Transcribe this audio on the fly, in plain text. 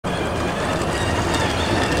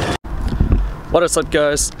What is up,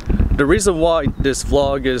 guys? The reason why this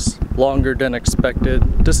vlog is longer than expected,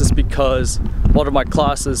 this is because one of my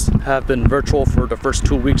classes have been virtual for the first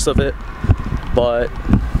 2 weeks of it. But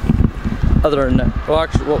other than that, well,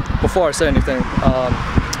 before I say anything,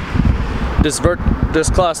 this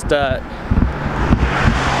class that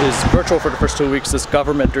is virtual for the first 2 weeks is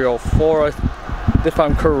Government 304, if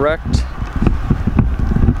I'm correct.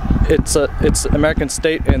 It's American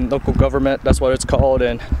State and Local Government, that's what it's called,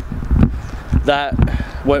 and that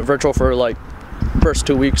went virtual for like first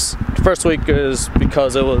 2 weeks. The first week is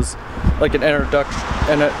because it was like an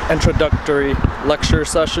introductory lecture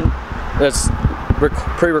session. It's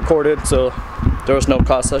pre-recorded, so there was no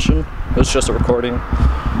class session. It was just a recording.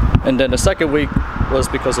 And then the second week was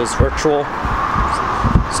because it was virtual.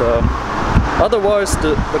 So otherwise,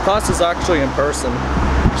 the class is actually in person.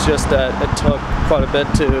 It's just that it took quite a bit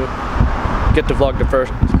to get to vlog the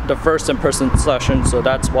first in-person session, so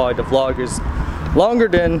that's why the vlog is longer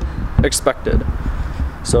than expected.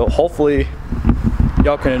 So hopefully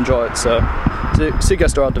y'all can enjoy it. So see you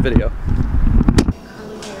guys throughout the video.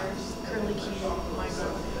 Curly hairs, curly cute, my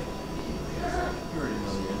girl.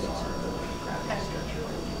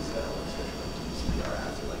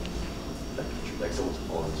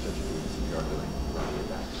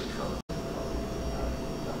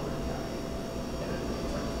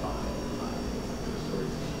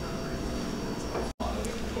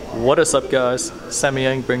 What is up, guys?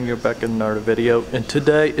 Sammy bringing you back in another video, and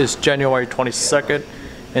today is January 22nd,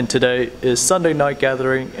 and today is Sunday night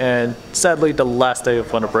gathering, and sadly the last day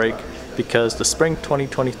of winter break because the spring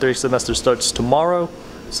 2023 semester starts tomorrow.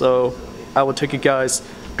 So I will take you guys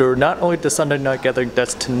through not only the Sunday night gathering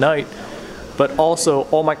that's tonight, but also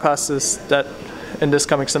all my classes that in this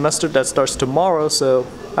coming semester that starts tomorrow. So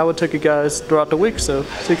I will take you guys throughout the week, so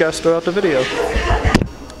see you guys throughout the video.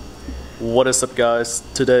 What is up, guys?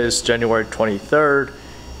 Today is January 23rd,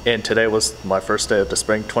 and today was my first day of the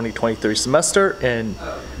spring 2023 semester, and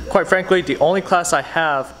quite frankly the only class I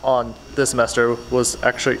have on this semester was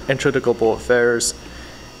actually Intro to Global Affairs,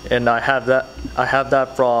 and I have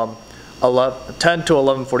that from 10 to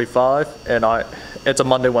 11:45, and it's a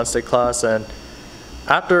Monday Wednesday class. And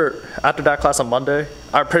after that class on Monday,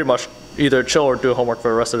 I pretty much either chill or do homework for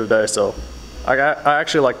the rest of the day. So I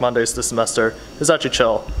actually like Mondays this semester. It's actually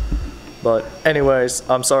chill. But anyways,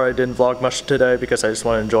 I'm sorry I didn't vlog much today because I just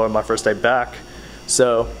want to enjoy my first day back.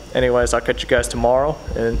 So anyways, I'll catch you guys tomorrow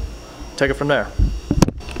and take it from there.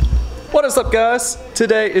 What is up, guys?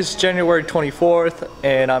 Today is January 24th,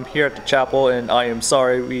 and I'm here at the chapel, and I am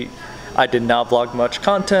sorry I did not vlog much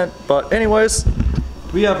content. But anyways,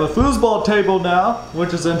 we have a foosball table now,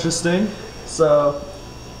 which is interesting. So,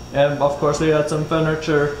 and of course we had some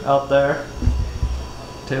furniture out there.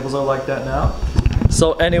 Tables are like that now.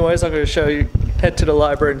 So anyways, I'm going to show you, head to the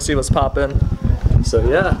library and see what's poppin'. So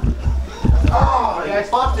yeah. Oh, I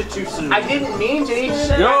popped it too soon. I didn't mean to.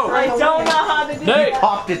 Yo! I don't know how to do Nate! that.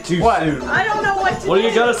 Popped it too soon. I don't know what to do. What do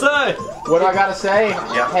you gotta say? What do I gotta say?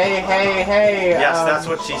 Yeah. Hey. Yes, that's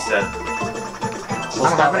what she said. I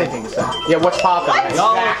don't have anything to say. Yeah, what's poppin'?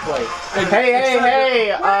 Exactly.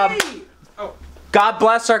 Hey. God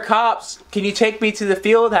bless our cops. Can you take me to the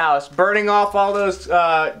field house? Burning off all those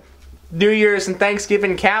New Year's and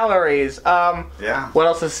Thanksgiving calories. Yeah. What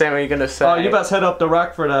else is Sammy gonna say? Oh, you best head up the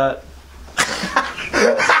rack for that.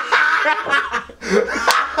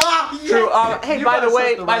 True. Hey, by the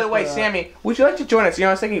way, Sammy, would you like to join us? You know,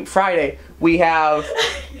 I was thinking Friday we have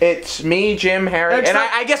it's me, Jim, Harry, and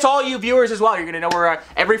I guess all you viewers as well. You're gonna know we're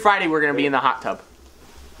every Friday we're gonna be in the hot tub.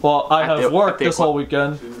 Well, I have worked this whole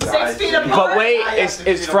weekend. 6 feet apart. But wait,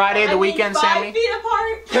 is Friday the weekend, 5 Sammy? feet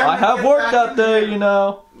apart. I have worked that day, you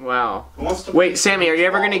know. Wow. Wait, Sammy, are you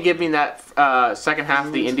ever gonna give me that second half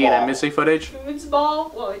of the Indian embassy footage?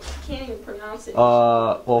 Foosball. Well, you can't even pronounce it.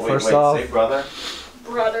 Well, first off, say brother.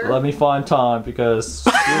 Brother. let me find time because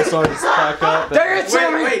school starts back up.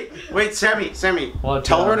 Wait, Sammy. What,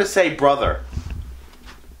 Tell her John? to say brother.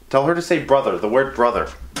 Tell her to say brother, the word brother.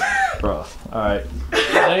 Bro, alright.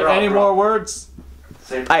 Any more words?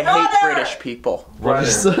 I hate British people. What did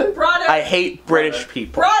you say? Brother. I hate British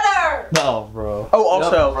people. Brother. No, bro. Oh,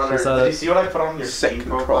 also, Brother, did you see what I put on your Sick Steam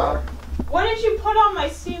controller. profile? What did you put on my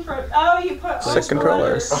Steam pro? Oh, you put Sick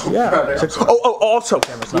controllers. Oh, Yeah. brother. Also.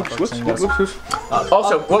 Camera's not focusing, guys.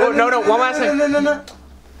 Also, no, one last thing. No.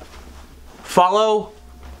 Follow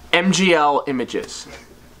MGL Images.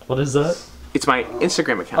 What is that? It's my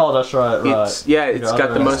Instagram account. Oh, that's right, It's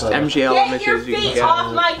got the most MGL Get your images you can feet get.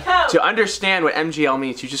 off my coat. To understand what MGL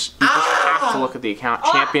means, you just have to look at the account.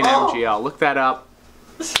 Champion MGL. Look that up.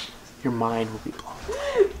 Your mind will be blown.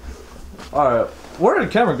 Alright, Where did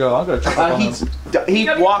the camera go? I'm gonna check up on him. He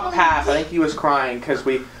walked past. I think he was crying because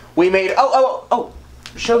we made. Oh!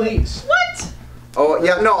 Show these. What? Oh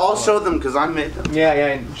yeah, no, I'll show them because I made them.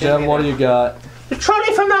 Yeah. Jim, what do you got? The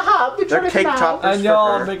trolley from the hub. They're cake toppers. And y'all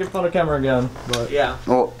are making fun of camera again. But Yeah.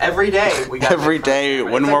 Well, Every day we got. every day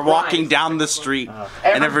when It's we're like walking Brian's. down the street,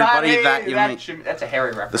 and everybody that you meet. That's a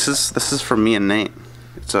Harry reference. This is for me and Nate.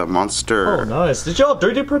 It's a monster. oh, nice. Did y'all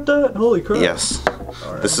 3D print that? Holy crap. Yes.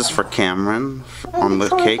 This is for Cameron on the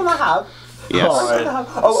Trolley cake. from the hub. Yes. Alright.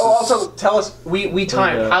 Also tell us. We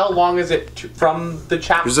timed. Yeah. How long is it from the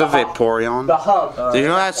chapel? There's a Vaporeon. The hub. Do you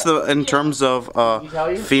know that's the in terms of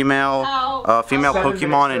tell you? female Ow. 7 minutes,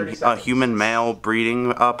 Pokemon 30 and seconds. human male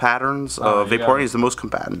breeding patterns? Oh, you got Vaporeon it. is the most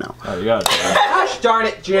combative now. Oh, you got it. Gosh darn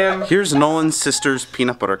it, Jim. Here's Nolan's sister's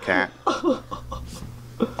peanut butter cat. Oh,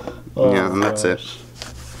 Yeah, and that's it gosh.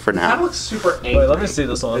 for That now. looks super angry. Wait, let me see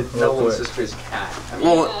this one. No real one's quick. sister's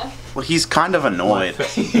cat. Well, he's kind of annoyed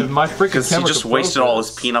If my freaking because he camera just could wasted all his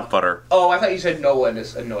focus. peanut butter. Oh, I thought you said Nolan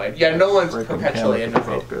is annoyed. Yeah, Nolan's Freaking perpetually camera could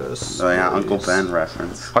annoyed. focus. Oh yeah, Uncle Jeez. Ben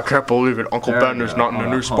reference. I can't believe it. Uncle There Ben you is go. not in the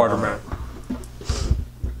Hold new on, hold on. Spider-Man.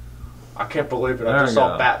 I can't believe it. There I just we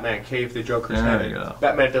saw go. Batman cave the Joker's There head. you go.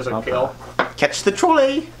 Batman doesn't Okay. kill. Catch the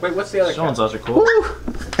trolley. Wait, what's the other This one's cat? actually cool.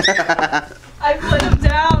 I've let him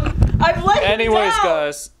down. I've let him Anyways, down.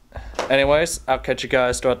 guys. I'll catch you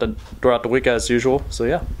guys throughout the week as usual. So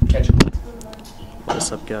yeah. Catch it.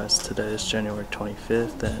 What's up, guys? Today is January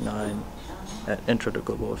 25th, and I'm at Intro to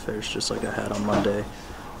Global Affairs, just like I had on Monday,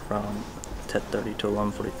 from 10:30 to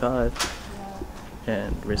 11:45.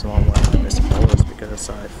 And the reason why I'm missing all is because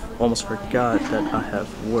I almost forgot that I have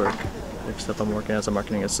work. Except I'm working as a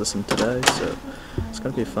marketing assistant today, so it's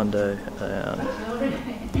gonna be a fun day.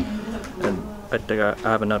 And I think I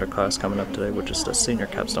have another class coming up today, which is the senior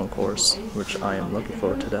capstone course, which I am looking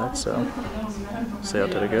forward to that. So see how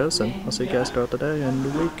today goes, and I'll see you guys throughout the day and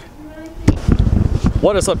the week.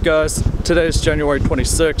 What is up, guys? Today is January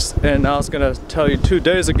 26th, and I was gonna tell you 2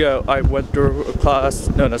 days ago I went through a class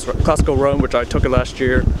known as Classical Rome, which I took it last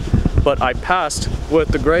year, but I passed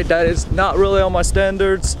with a grade that is not really on my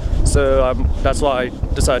standards, so that's why I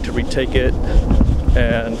decided to retake it,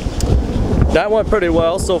 and that went pretty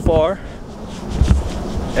well so far.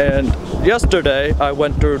 And yesterday I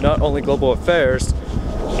went through not only Global Affairs,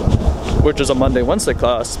 which is a Monday, Wednesday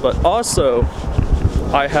class, but also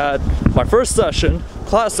I had my first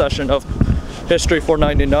class session of History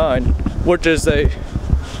 499, which is a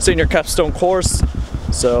senior capstone course.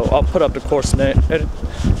 So I'll put up the course name.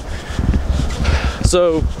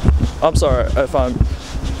 So I'm sorry if I'm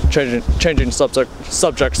changing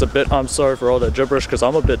subjects a bit. I'm sorry for all that gibberish because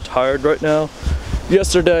I'm a bit tired right now.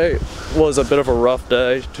 Yesterday was a bit of a rough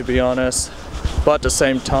day, to be honest, but at the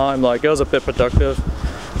same time, like, it was a bit productive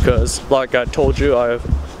because, like I told you, I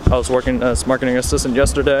was working as marketing assistant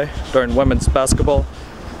yesterday during women's basketball,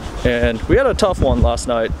 and we had a tough one last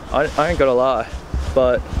night. I ain't gonna lie,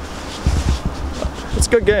 but it's a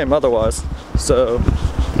good game otherwise. So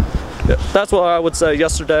yeah, that's what I would say.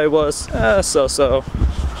 Yesterday was so-so.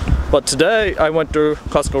 But today I went through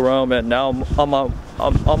Classical Rome, and now I'm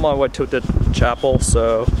on my way to the chapel.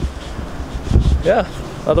 So yeah,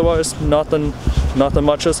 otherwise nothing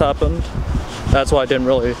much has happened. That's why I didn't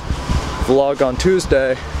really vlog on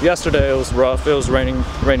Tuesday. Yesterday it was rough. It was raining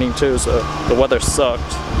too, so the weather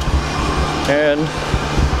sucked. And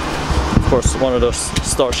of course one of those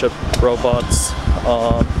Starship robots.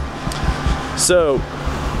 So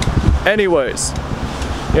anyways,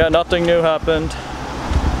 yeah, nothing new happened.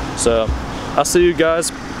 So I'll see you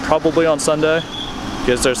guys probably on Sunday,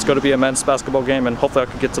 because there's going to be a men's basketball game, and hopefully I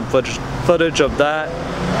can get some footage of that.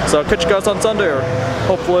 So I'll catch you guys on Sunday, or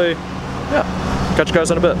hopefully, yeah, catch you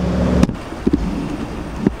guys in a bit.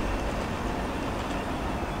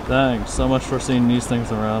 Thanks so much for seeing these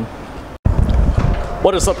things around.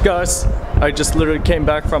 What is up, guys? I just literally came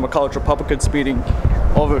back from a College Republicans meeting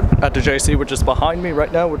over at the JC, which is behind me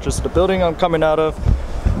right now, which is the building I'm coming out of.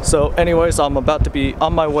 So anyways, I'm about to be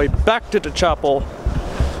on my way back to the chapel.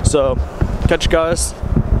 So catch you guys,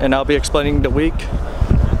 and I'll be explaining the week,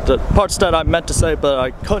 the parts that I meant to say but I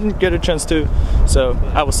couldn't get a chance to. So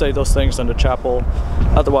I will say those things in the chapel.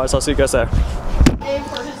 Otherwise, I'll see you guys there.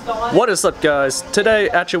 What is up, guys? Today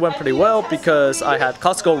actually went pretty well because I had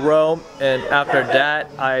Classical Rome, and after that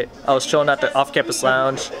I was chilling at the off-campus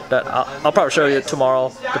lounge that I'll probably show you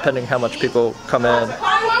tomorrow depending how much people come in.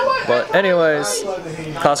 But anyways,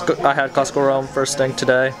 I had Classical Rome first thing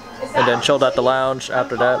today, and then chilled at the lounge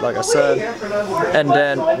after that, like I said. And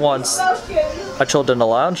then once I chilled in the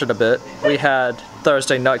lounge in a bit, we had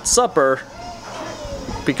Thursday night supper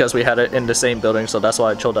because we had it in the same building, so that's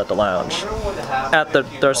why I chilled at the lounge. At the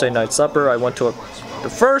Thursday night supper, I went to the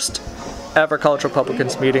first ever College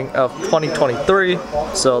Republicans meeting of 2023,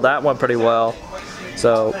 so that went pretty well.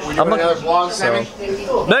 So I'm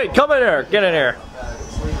looking. Nate, come in here. Get in here.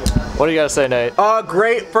 What do you gotta say, Nate?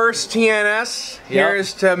 Great first TNS.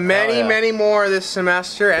 Here's to many more this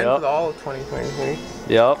semester and for all of 2023.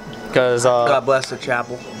 Yep. Because God bless the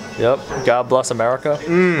chapel. Yep. God bless America.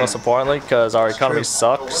 Most importantly, because our economy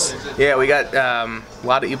sucks. Yeah, we got a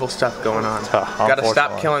lot of evil stuff going on. Gotta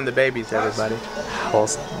stop killing the babies, everybody.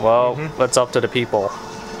 Well, it's up to the people.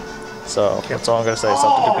 So that's all I'm gonna say. It's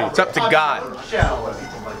up to the people. It's up to God.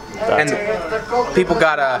 And people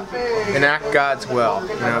gotta enact God's will.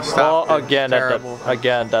 You know, stop. Well, again,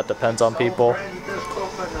 that depends on people.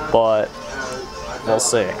 But we'll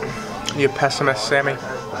see. You a pessimist, Sammy?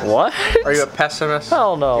 What? Are you a pessimist?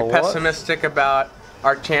 Hell no. You're pessimistic about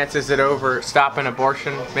our chances at stopping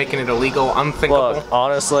abortion, making it illegal, unthinkable? Look,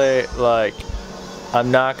 honestly, like,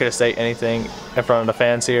 I'm not gonna say anything in front of the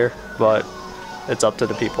fans here, but it's up to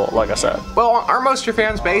the people, like I said. Well, aren't most of your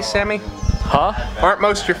fans based, Sammy? Huh? Aren't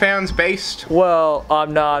most of your fans based? Well,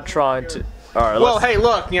 I'm not trying to. All right. Well, hey,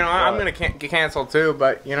 look, you know, I'm gonna get canceled too,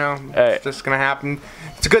 but you know, it's just gonna happen.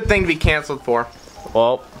 It's a good thing to be canceled for.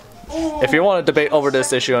 Well, if you want to debate over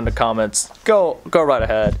this issue in the comments, go right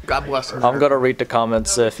ahead. God bless her. I'm gonna read the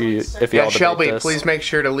comments if you all debate Shelby, this. please make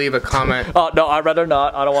sure to leave a comment. Oh no, I'd rather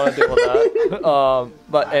not. I don't want to deal with that.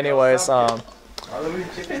 But anyways, what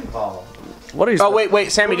are you? Oh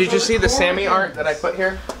wait, Sammy, did you see the Sammy art that I put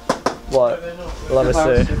here? What? Let me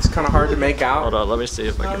see. It's kind of hard to make out. Hold on, let me see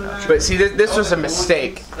if I can. But see, this was a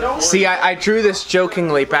mistake. See, I drew this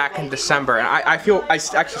jokingly back in December, and I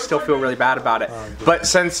actually still feel really bad about it. But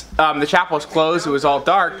since the chapel was closed, it was all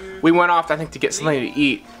dark, we went off, I think, to get something to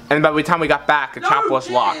eat. And by the time we got back, the chapel was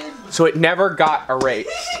locked. So it never got erased.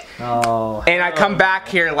 Oh. And I come back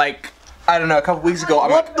here like, I don't know, a couple weeks ago.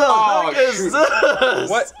 I'm like, oh, is this?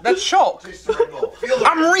 What? That's Shulk.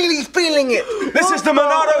 I'm really feeling it. This is the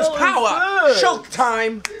Monado's power. Shulk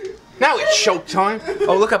time. Now it's Shulk time.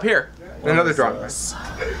 Oh, look up here. Another drawing.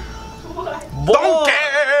 Donkey!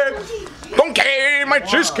 Donkey! My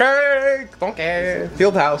cheesecake! Donkey!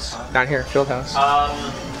 Field house. Down here, field house.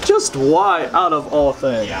 Just why, out of all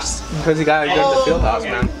things? Because you gotta go to the field house,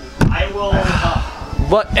 man. I will.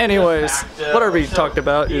 But anyways, whatever we talked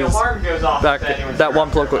about is that one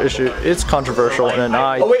political issue. It's controversial, and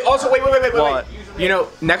Oh wait, also wait. What? You know,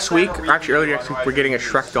 next week, actually early next week, we're getting a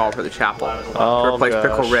Shrek doll for the chapel to replace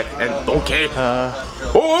Pickle Rick and Donkey.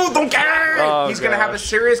 Donkey! He's gonna have a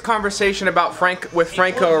serious conversation about Franco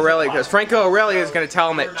Aureli, because Franco Aureli is gonna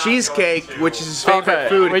tell him that cheesecake, which is his favorite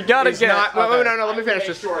food, we gotta is not. No, let me finish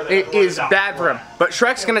this. It is bad for him. But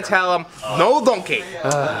Shrek's gonna tell him, no, Donkey.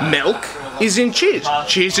 Milk is in cheese.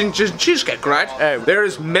 Cheese in cheesecake, right? Hey. There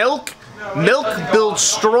is milk. Milk builds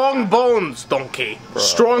strong bones, Donkey.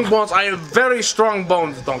 Strong bones. I have very strong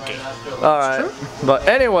bones, Donkey. Alright. But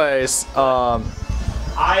anyways, I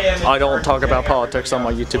don't talk about politics on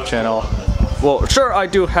my YouTube channel. Well, sure, I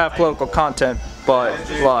do have political content, but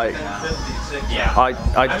like,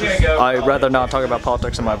 I'd rather not talk about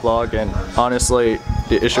politics in my blog. And honestly,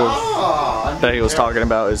 the issue that he was talking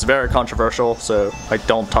about is very controversial, so I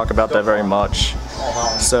don't talk about that very much.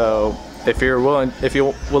 So if you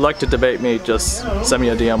would like to debate me, just send me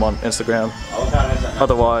a DM on Instagram.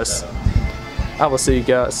 Otherwise, I will see you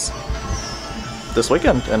guys this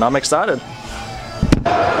weekend, and I'm excited.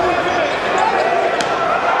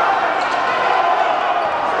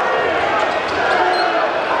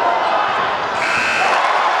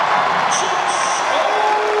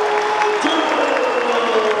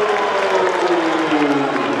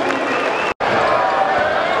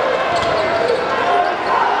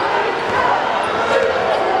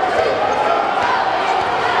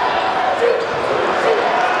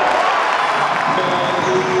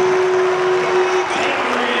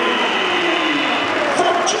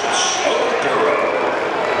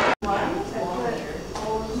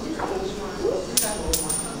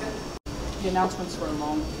 The announcements were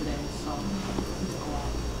long today, so.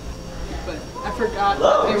 But I forgot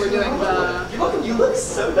that they were doing the. You look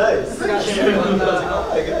so nice. I forgot they were doing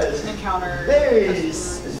the encounter.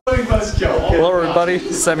 Hello everybody,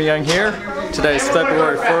 Sammy Young here. Today's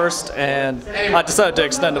February 1st, and I decided to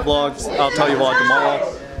extend the vlogs. I'll tell you why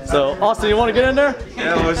tomorrow. So, Austin, you want to get in there?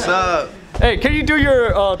 Yeah, what's up? Hey, can you do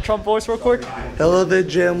your Trump voice real quick? Hello there,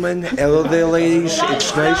 gentlemen. Hello there, ladies.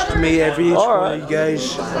 It's nice to meet every one of you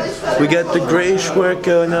guys. We got the greatest work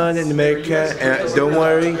going on in America, and don't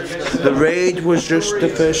worry, the raid was just the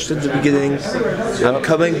first of the beginning. I'm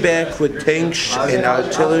coming back with tanks and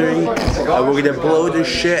artillery, and we're gonna blow the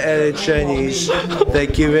shit out of the Chinese.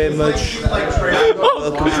 Thank you very much.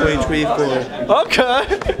 Welcome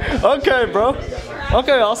 2024. Okay, bro.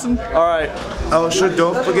 Okay, awesome. All right. Also,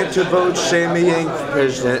 don't forget to vote Sammy Yang for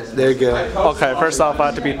president. There you go. Okay, first off, I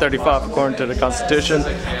have to be 35 according to the Constitution.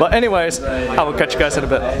 But anyways, I will catch you guys in a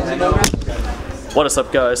bit. What is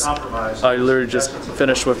up, guys? I literally just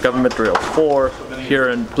finished with Government Drill 4 here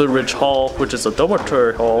in Blue Ridge Hall, which is a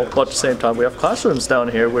dormitory hall, but at the same time we have classrooms down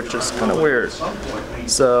here, which is kind of weird.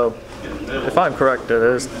 So, if I'm correct, it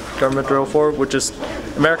is Government Drill 4, which is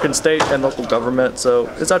American state and local government, so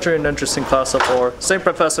it's actually an interesting class so far. Same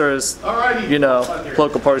professor as, you know,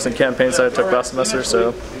 political parties and campaigns that I took last semester,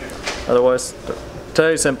 so otherwise,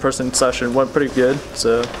 today's in-person session went pretty good,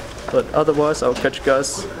 so, but otherwise, I'll catch you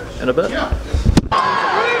guys in a bit.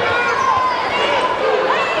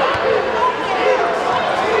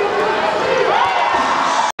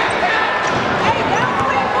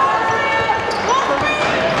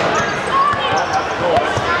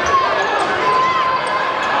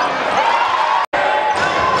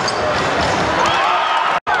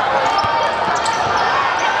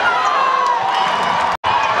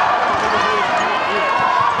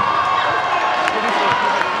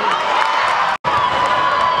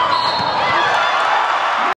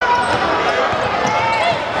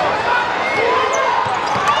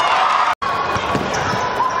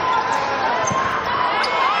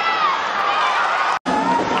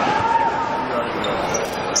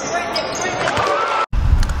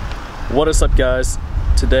 What is up, guys?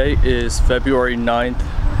 Today is February 9th,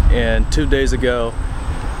 and 2 days ago,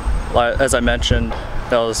 as I mentioned,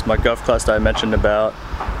 that was my Gov class that I mentioned about,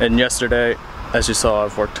 and yesterday, as you saw,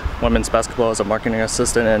 I've worked women's basketball as a marketing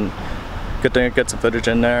assistant, and good thing I get some footage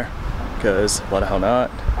in there, because why the hell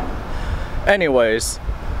not? Anyways,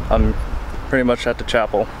 I'm pretty much at the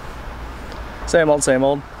chapel. Same old, same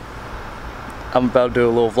old. I'm about to do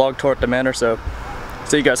a little vlog tour at the manor, so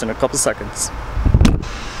see you guys in a couple seconds.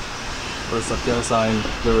 What's up, guys? I'm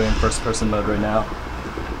literally in first person mode right now.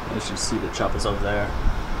 As you see, the chapel's over there.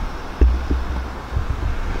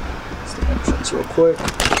 Let's do the entrance real quick.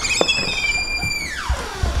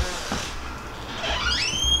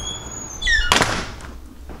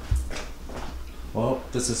 Well,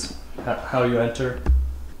 this is how you enter.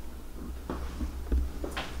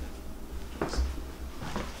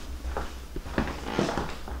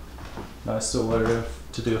 Nice still area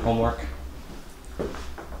to do homework.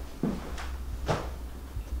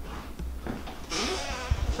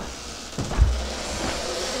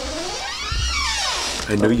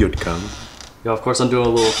 I knew you'd come. Yeah, of course I'm doing a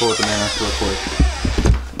little tour of the manor real quick.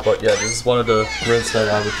 But yeah, this is one of the rooms that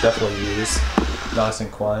I would definitely use. Nice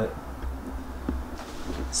and quiet.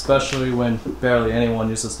 Especially when barely anyone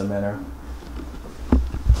uses the manor.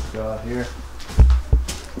 Go out here.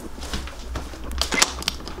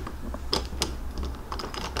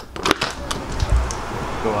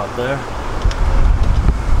 Go out there.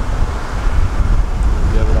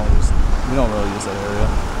 Yeah, we don't really use that area.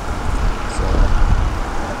 So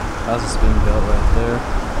house is being built right there.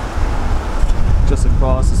 Just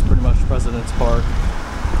across is pretty much President's Park.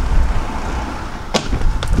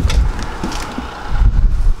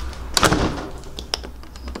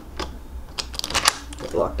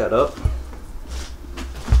 Lock that up.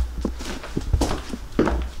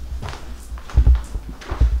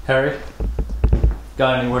 Harry,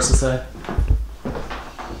 got any words to say?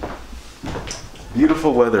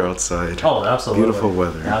 Beautiful weather outside. Oh, absolutely. Beautiful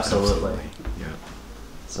weather. Absolutely. Yeah.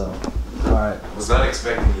 So, alright. Was not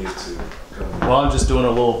expecting you to come. Well, I'm just doing a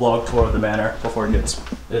little vlog tour of the manor before it gets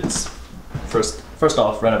its first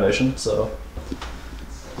off renovation, so.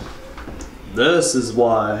 This is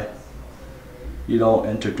why you don't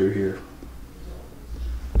enter through here.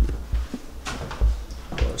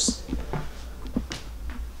 Of course.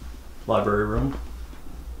 Library room.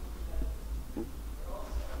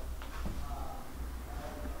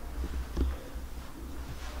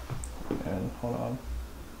 And hold on.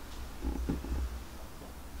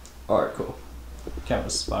 Alright, cool.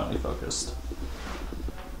 Camera's finally focused.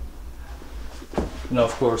 Now,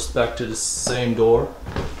 of course, back to the same door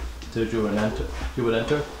to do an enter. You would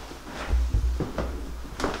enter.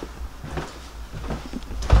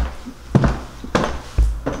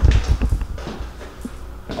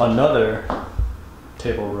 Another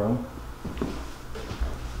table room.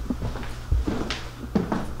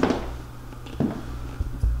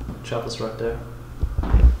 chapels right there.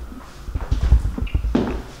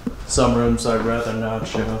 Some rooms I'd rather not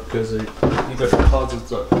show because either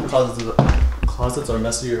closets are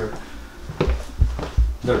messy or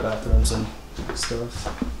their bathrooms and stuff.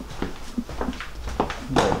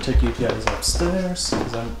 I'll take you guys upstairs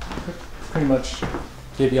because I'm pretty much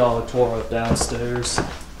give y'all a tour of downstairs.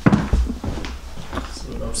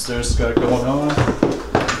 See what upstairs got going on.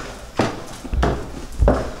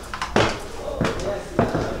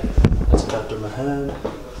 That's bathroom ahead.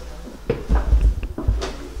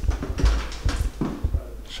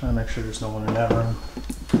 Trying to make sure there's no one in that room.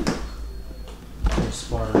 There's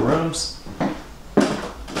one of the rooms.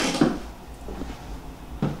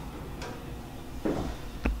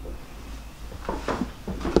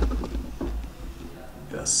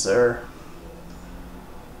 Yes, sir.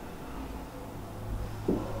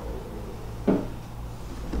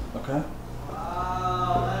 Okay.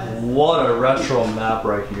 What a retro map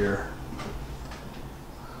right here.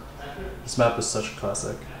 This map is such a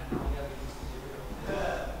classic.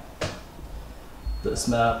 This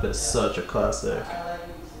map is such a classic.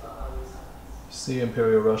 See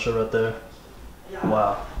Imperial Russia right there?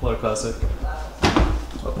 Wow, what a classic.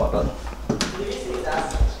 Oh my god.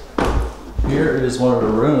 Here is one of the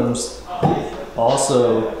rooms.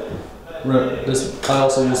 Also, I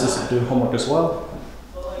also use this to do homework as well.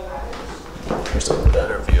 Here's a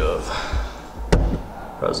better view of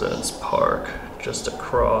President's Park just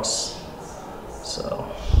across. So,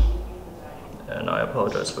 and I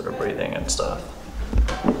apologize for the breathing and stuff.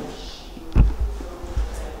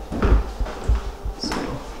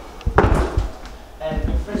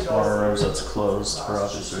 One of the rooms that's closed for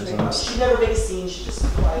obvious reasons. She never made a scene, she just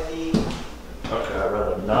quietly... Okay, I'd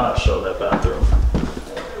rather not show that bathroom.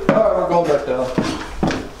 Alright, we're going back down.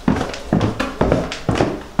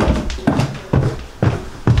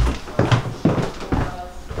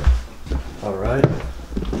 Alright.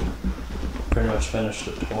 Pretty much finished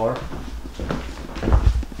the tour.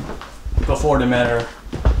 Before the manor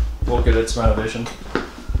will get its renovation.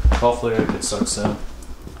 Hopefully it gets started soon.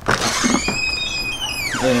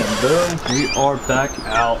 And boom, we are back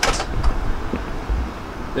out.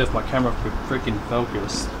 If my camera could freaking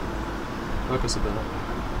focus a bit.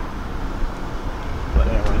 But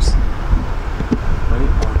anyways, we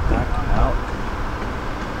are back out.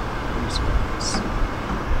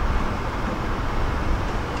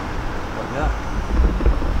 But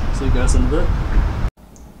yeah, see you guys in a bit.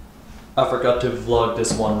 I forgot to vlog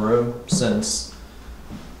this one room since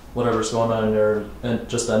whatever's going on in there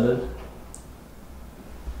just ended.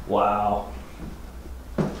 Wow.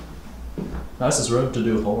 Nicest room to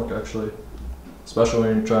do homework actually. Especially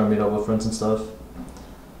when you're trying to meet up with friends and stuff.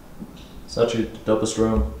 It's actually the dopest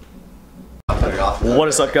room. What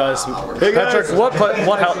is up, guys? Hey, Patrick,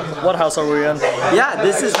 what house are we in? Yeah,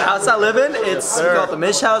 this is the house I live in. It's called the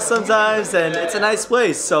Mish House sometimes, and it's a nice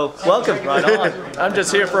place, so welcome. Right on. I'm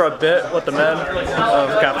just here for a bit with the men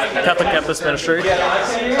of Catholic Campus Ministry.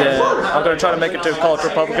 Then I'm going to try to make it to a College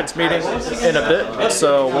Republicans meeting in a bit,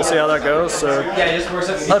 so we'll see how that goes. So,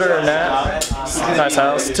 other than that, nice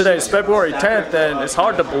house. Today's February 10th, and it's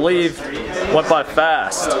hard to believe went by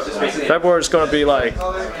fast. February is going to be like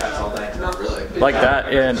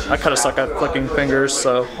that, and I kind of suck at clicking fingers,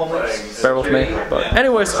 so bear with me. But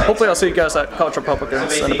anyways, hopefully I'll see you guys at College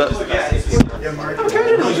Republicans in a bit.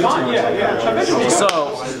 So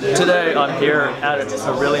today I'm here at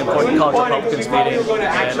a really important College Republicans meeting,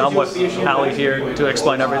 and I'm with Allie here to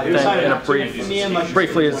explain everything in a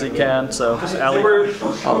briefly as he can. So Allie.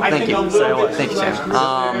 Oh, thank you. Thank you,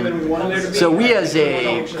 Sam. So we as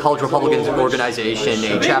a College Republicans organization,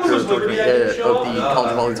 a chapter of the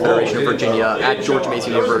College Republicans Federation of Virginia at George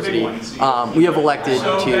Mason University, we have elected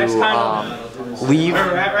to leave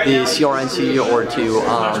the CRNC or to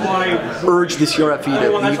urge the CRFE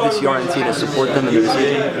to leave the CRNC to support them in the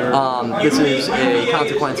decision. This is a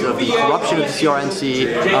consequence of the corruption of the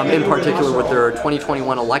CRNC, in particular with their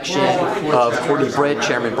 2021 election of Courtney Britt,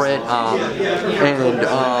 Chairman Britt,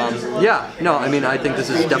 yeah, no, I mean, I think this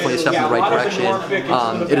is definitely a step in the right direction.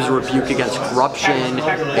 It is a rebuke against corruption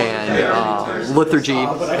and liturgy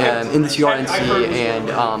in the CRNC, and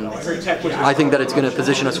I think that it's going to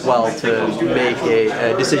position us well to make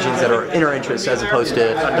decisions that are in our interest as opposed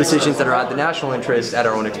to decisions that are at the national interest at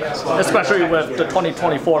our own expense. Especially with the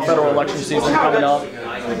 2024 federal election season coming up,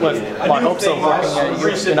 with my hopes of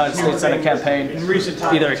working at the United States Senate campaign,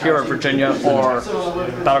 either here in Virginia or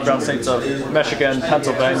battleground states of Michigan,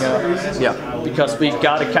 Pennsylvania. Yeah. Because we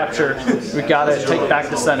got to take back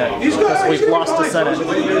the Senate, because we've lost the Senate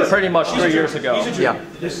pretty much 3 years ago. Yeah.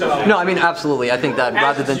 No, I mean, absolutely. I think that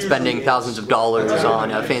rather than spending thousands of dollars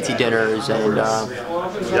on fancy dinners and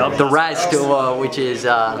the rest, which is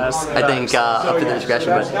I think up to their discretion,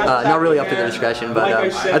 but not really up to their discretion. But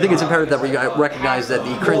I think it's imperative that we recognize that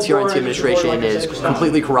the current CRNC administration is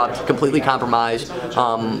completely corrupt, completely compromised,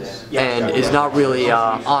 and is not really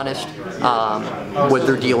honest with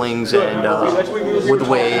their dealings and with the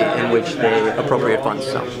way in which they appropriate funds.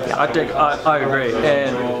 So, yeah. I think I agree.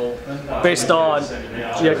 And based on,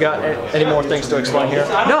 you got any more things to explain here?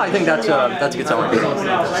 No, I think that's a good summary.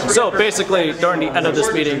 So basically, during the end of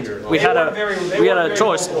this meeting, we had a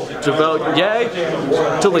choice to vote yay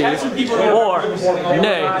to leave or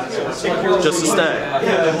nay just to stay.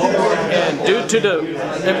 And due to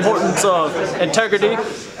the importance of integrity,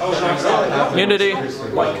 unity,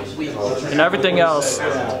 and everything else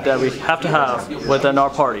that we have to have within our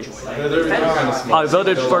party, I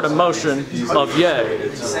voted for the motion of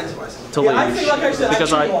yay to leave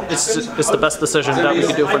because it's the best decision that we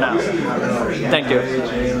can do for now. Thank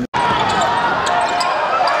you.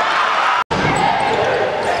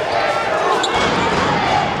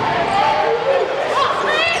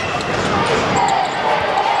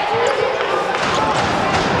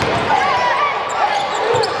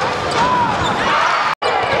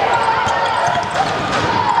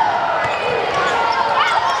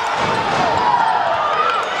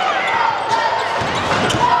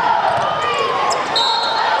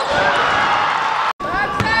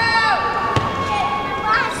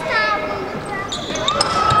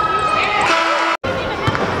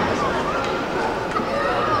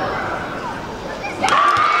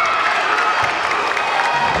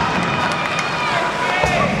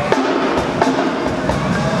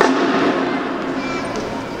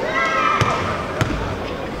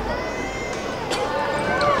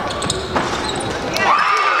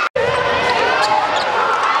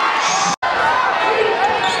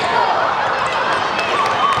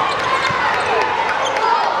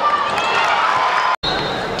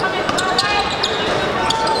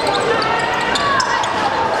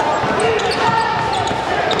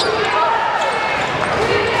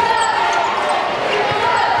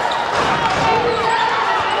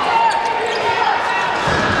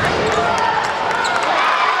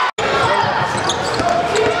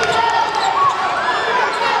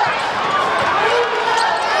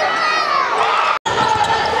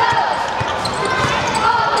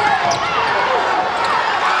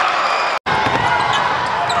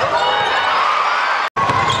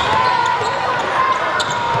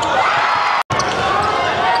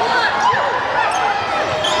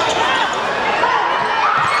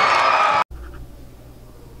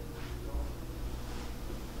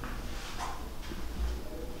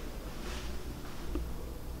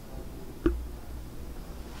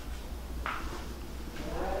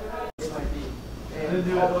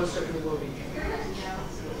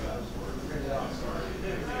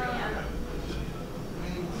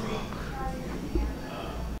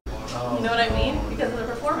 You know what I mean? Because of the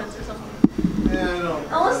performance or something. Yeah, I know.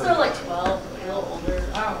 Unless they're like 12, like a little older.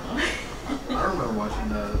 I don't know. I remember watching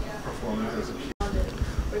the performance as a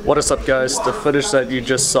kid. What is up, guys? The footage that you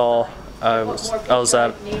just saw, I was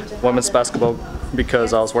at women's basketball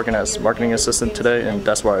because I was working as marketing assistant today, and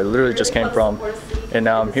that's where I literally just came from. And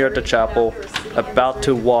now I'm here at the chapel, about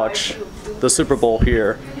to watch the Super Bowl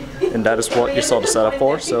here, and that is what you saw the setup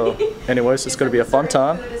for. So, anyways, it's going to be a fun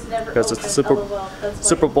time because it's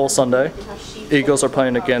Super Bowl Sunday. Eagles are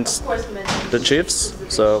playing against the Chiefs,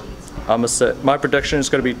 so I'm gonna say my prediction is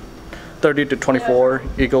going to be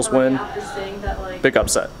 30-24. Eagles win. Big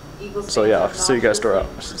upset. So yeah, see you guys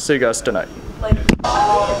tonight.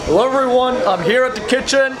 Hello everyone, I'm here at the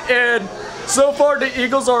kitchen, and so far the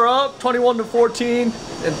Eagles are up 21-14,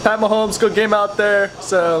 and Pat Mahomes, good game out there.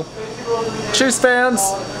 So Chiefs fans,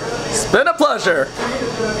 it's been a pleasure.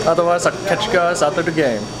 Otherwise, I'll catch you guys after the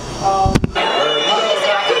game.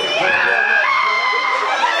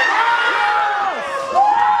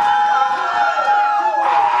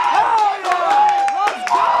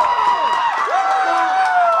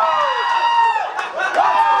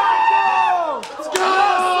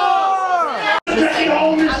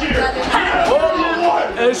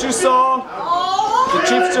 As you saw, the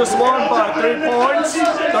Chiefs just won by 3 points,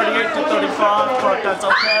 38-35, but that's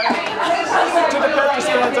okay. To the Panthers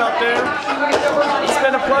fans out there, it's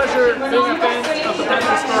been a pleasure being a fan of the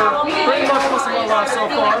Panthers for pretty much most of my life so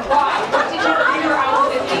far.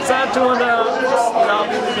 It's sad to announce that I'll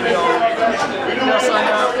be leaving y'all. Yes, I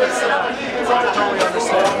know, I totally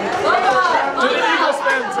understand. To the Eagles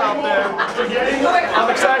fans out there, I'm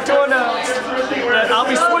excited to announce that I'll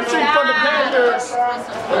be switching from the Panthers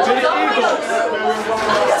to the Eagles.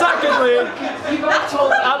 Secondly,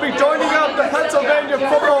 I'll be joining up the Pennsylvania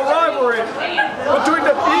football rivalry between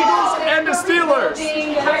the Eagles and the Steelers.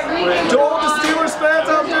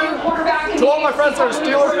 that are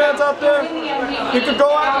Steelers fans out there, you can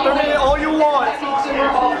go after me all you want.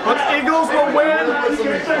 But the Eagles will win,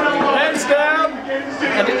 hands down,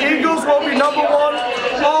 and the Eagles will be number one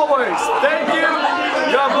always. Thank you.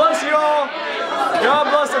 God bless you all.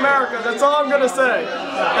 God bless America. That's all I'm going to say.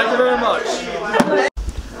 Thank you very much.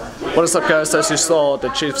 What is up, guys? As you saw, the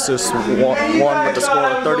Chiefs just won with the score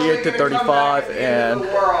of 38-35, and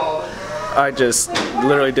I just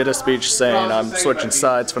literally did a speech saying I'm switching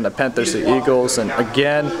sides from the Panthers to Eagles, and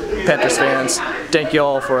again, Panthers fans, thank you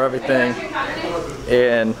all for everything.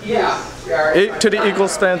 And to the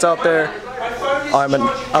Eagles fans out there,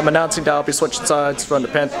 I'm announcing that I'll be switching sides from the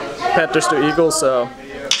Panthers to Eagles, so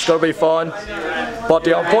it's gonna be fun. But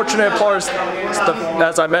the unfortunate part,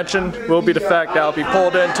 as I mentioned, will be the fact that I'll be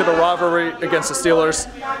pulled into the rivalry against the Steelers.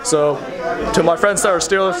 So, to my friends that are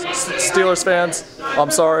Steelers fans,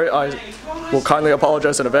 I'm sorry. I will kindly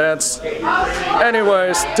apologize in advance.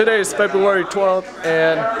 Anyways, today is February 12th,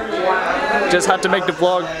 and just had to make the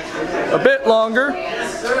vlog a bit longer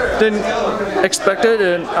than expected,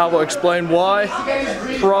 and I will explain why.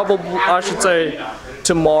 Probably, I should say,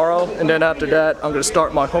 tomorrow, and then after that I'm going to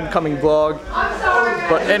start my homecoming vlog.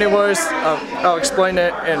 But anyways, I'll explain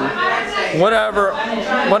it and whenever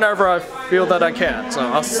I feel that I can. So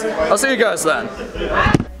I'll see you guys then.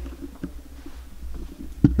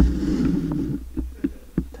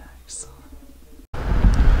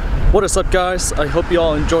 What is up, guys? I hope you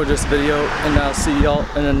all enjoyed this video, and I'll see y'all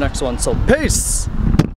in the next one. So peace!